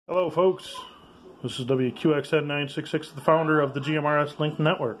Hello folks, this is WQXN966, the founder of the GMRS Linked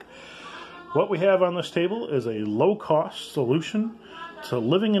Network. What we have on this table is a low-cost solution to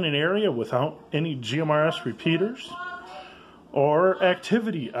living in an area without any GMRS repeaters or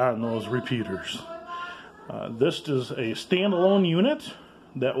activity on those repeaters. This is a standalone unit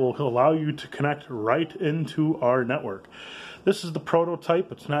that will allow you to connect right into our network. This is the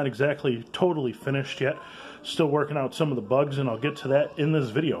prototype. It's not exactly totally finished yet. Still working out some of the bugs, and I'll get to that in this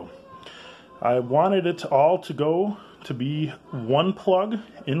video. I wanted it all to go to be one plug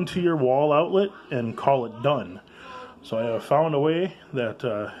into your wall outlet and call it done. So I have found a way that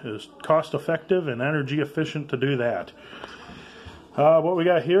is cost effective and energy efficient to do that. What we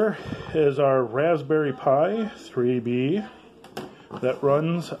got here is our Raspberry Pi 3B that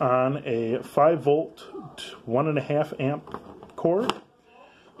runs on a 5-volt 1.5 amp cord,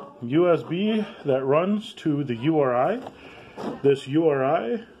 USB that runs to the URI. This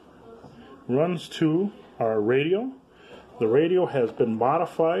URI runs to our radio. The radio has been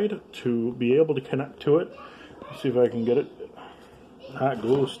modified to be able to connect to it. Let's see if I can get it. Hot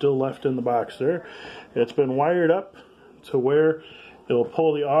glue is still left in the box there. It's been wired up to where it'll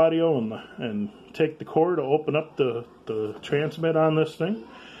pull the audio and take the cord to open up the transmit on this thing.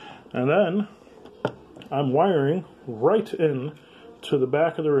 And then I'm wiring right in to the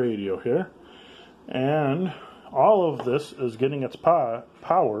back of the radio here. And all of this is getting its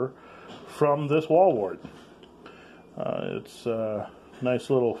power from this wall wart. It's a nice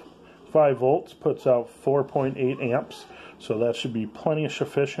little 5 volts, puts out 4.8 amps, so that should be plenty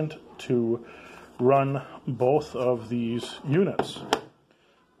sufficient to run both of these units.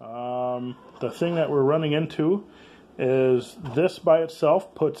 The thing that we're running into is this by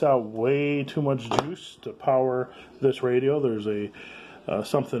itself puts out way too much juice to power this radio. There's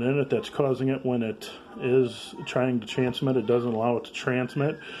something in it that's causing it when it is trying to transmit. It doesn't allow it to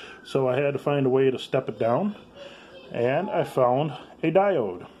transmit. So I had to find a way to step it down, and I found a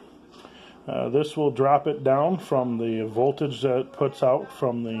diode. This will drop it down from the voltage that it puts out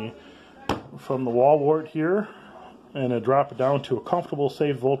from the wall wart here, and it drop it down to a comfortable,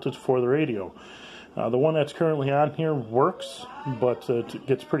 safe voltage for the radio. The one that's currently on here works, but it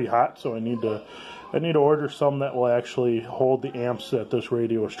gets pretty hot, so I need to order some that will actually hold the amps that this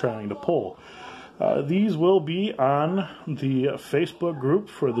radio is trying to pull. These will be on the Facebook group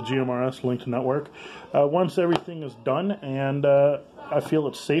for the GMRS Linked Network once everything is done, and I feel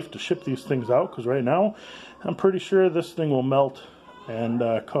it's safe to ship these things out, because right now I'm pretty sure this thing will melt and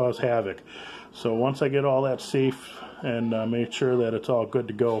cause havoc. So once I get all that safe and make sure that it's all good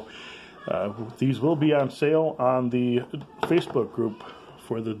to go, these will be on sale on the Facebook group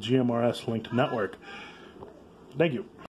for the GMRS Linked Network. Thank you.